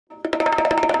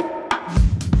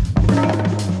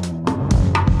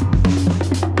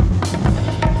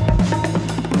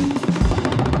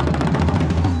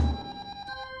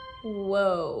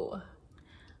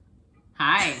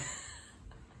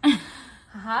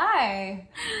Hi.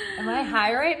 Am I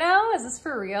high right now? Is this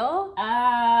for real?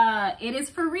 It is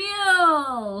for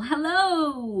real.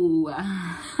 Hello.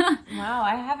 Wow,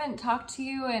 I haven't talked to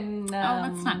you in... oh,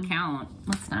 let's not count.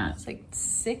 Let's not. It's like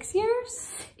 6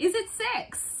 years? Is it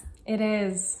 6? It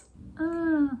is.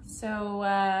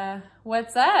 So,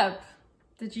 what's up?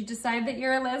 Did you decide that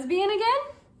you're a lesbian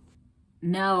again?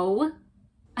 No.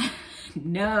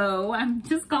 No, I'm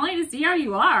just calling to see how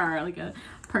you are. Like a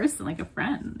person, like a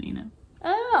friend, you know.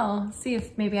 Oh, see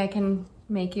if maybe I can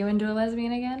make you into a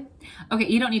lesbian again. Okay,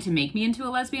 you don't need to make me into a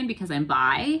lesbian because I'm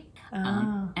bi.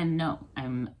 Oh. And no,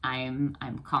 I'm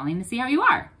calling to see how you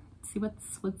are. See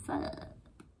what's up.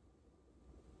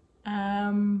 Okay,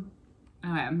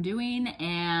 I'm doing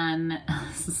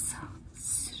this is so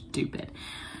stupid.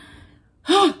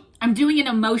 I'm doing an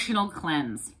emotional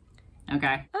cleanse.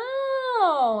 Okay.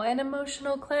 Oh, an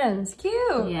emotional cleanse.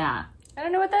 Cute. Yeah. I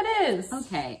don't know what that is.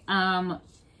 Okay.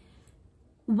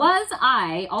 Was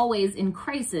I always in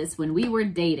crisis when we were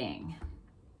dating?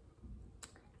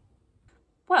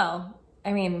 Well,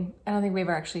 I mean, I don't think we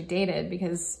ever actually dated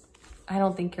because I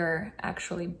don't think you're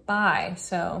actually bi,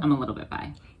 so. I'm a little bit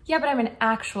bi. Yeah, but I'm an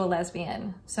actual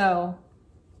lesbian, so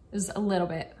it was a little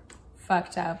bit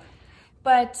fucked up.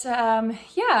 But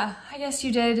yeah, I guess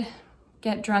you did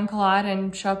get drunk a lot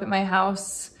and show up at my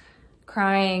house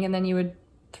crying, and then you would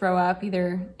throw up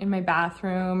either in my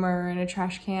bathroom or in a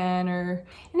trash can or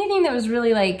anything that was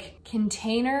really like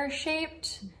container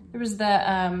shaped. There was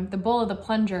the bowl of the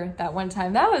plunger that one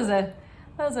time. That was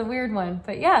a weird one.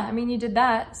 But yeah, I mean, you did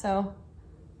that. So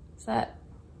does that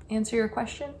answer your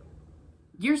question?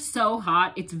 You're so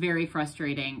hot. It's very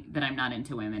frustrating that I'm not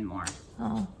into women more.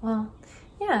 Oh, well,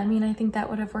 yeah, I mean, I think that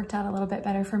would have worked out a little bit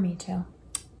better for me too.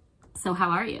 So how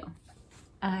are you?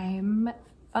 I'm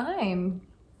fine.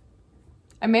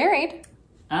 I'm married.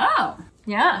 Oh.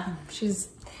 Yeah, she's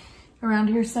around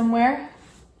here somewhere.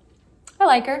 I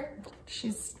like her.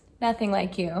 She's nothing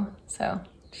like you, so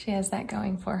she has that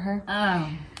going for her. Oh,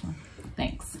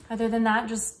 thanks. Other than that,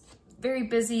 just very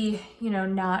busy, you know,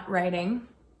 not writing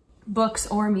books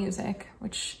or music,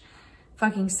 which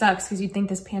fucking sucks because you'd think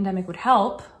this pandemic would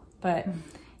help, but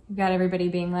you've got everybody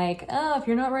being like, oh, if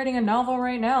you're not writing a novel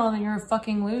right now, then you're a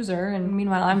fucking loser. And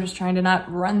meanwhile, I'm just trying to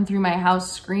not run through my house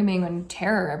screaming in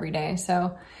terror every day.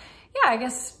 So yeah, I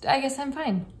guess I'm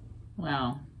fine.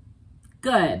 Well,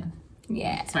 good.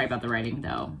 Yeah. Sorry about the writing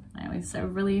though.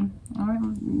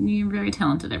 You're very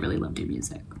talented. I really loved your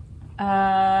music.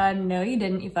 No, you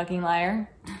didn't, you fucking liar.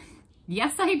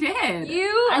 Yes, I did.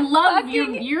 I love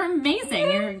you. You're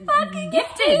amazing. You're fucking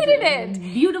gifted. Hated it.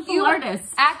 Beautiful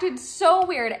artist. Acted so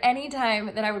weird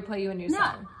anytime that I would play you a new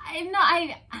song.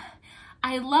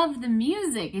 I love the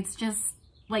music. It's just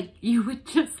like you would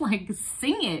just like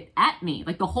sing it at me,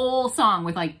 like the whole song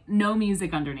with like no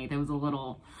music underneath. It was a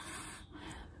little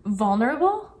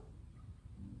vulnerable.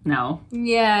 No.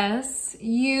 Yes,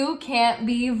 you can't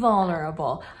be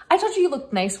vulnerable. I told you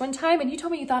looked nice one time and you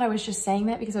told me you thought I was just saying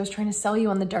that because I was trying to sell you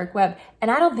on the dark web.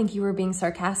 And I don't think you were being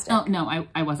sarcastic. Oh, no,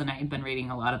 I wasn't. I had been reading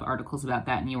a lot of articles about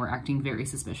that and you were acting very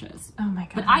suspicious. Oh my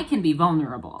God. But I can be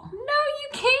vulnerable. No, you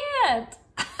can't.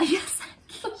 Yes,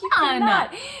 I can. You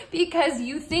cannot. Because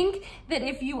you think that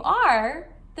if you are,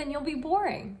 then you'll be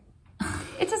boring.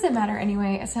 It doesn't matter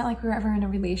anyway. It's not like we were ever in a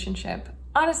relationship.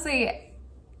 Honestly,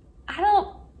 I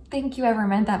don't think you ever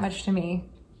meant that much to me.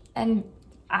 And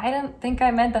I don't think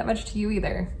I meant that much to you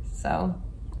either, so.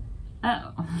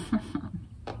 Oh.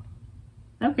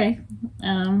 Okay.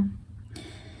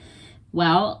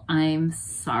 Well, I'm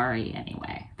sorry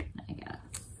anyway, I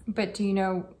guess. But do you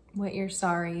know what you're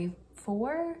sorry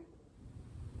for?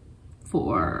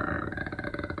 For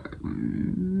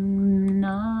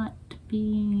not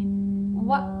being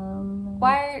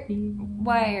Why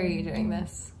are you doing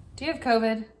this? Do you have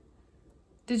COVID?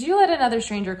 Did you let another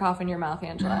stranger cough in your mouth,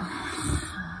 Angela?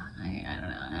 I don't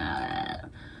know.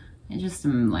 I just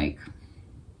am like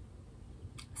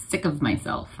sick of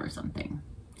myself or something.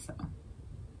 So.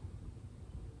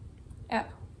 Oh.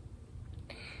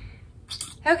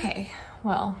 Okay.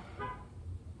 Well,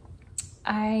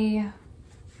 I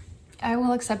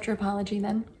will accept your apology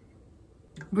then.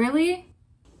 Really?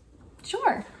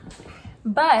 Sure.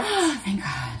 But thank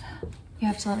God. You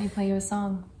have to let me play you a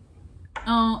song.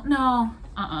 Oh no.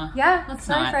 Yeah, let's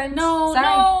sorry, not. friend. No,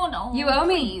 sorry. no. You owe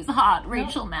me. Please, hot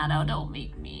Rachel Maddow, don't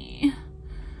make me.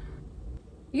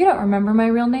 You don't remember my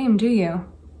real name, do you?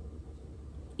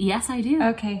 Yes, I do.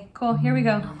 Okay, cool. Here we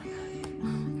go. Oh my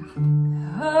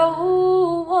God.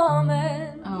 Oh,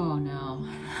 woman. Oh no.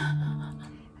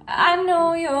 I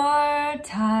know you're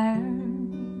tired,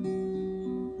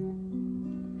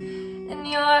 and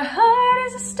your heart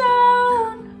is a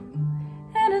stone,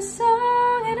 and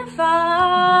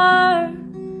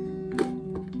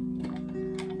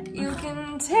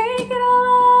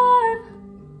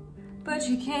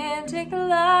can't take the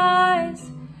lies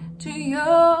to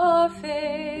your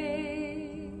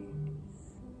face.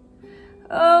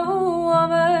 Oh,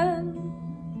 woman,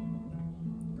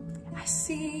 I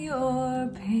see your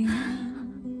pain.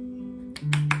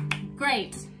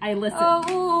 Great. I listened.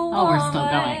 Oh, we're still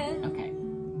going. Okay.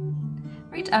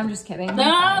 I'm just kidding.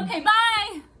 Okay,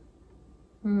 bye.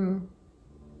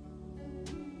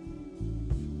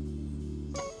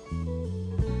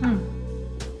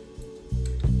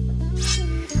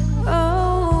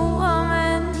 Oh,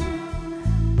 woman,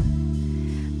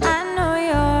 I know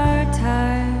you're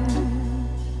tired,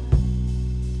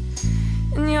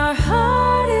 and your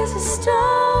heart is a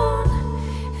stone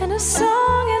and a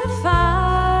song and a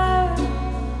fire.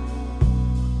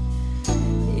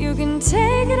 You can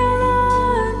take it all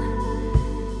on,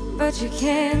 but you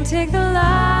can't take the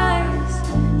lies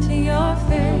to your face.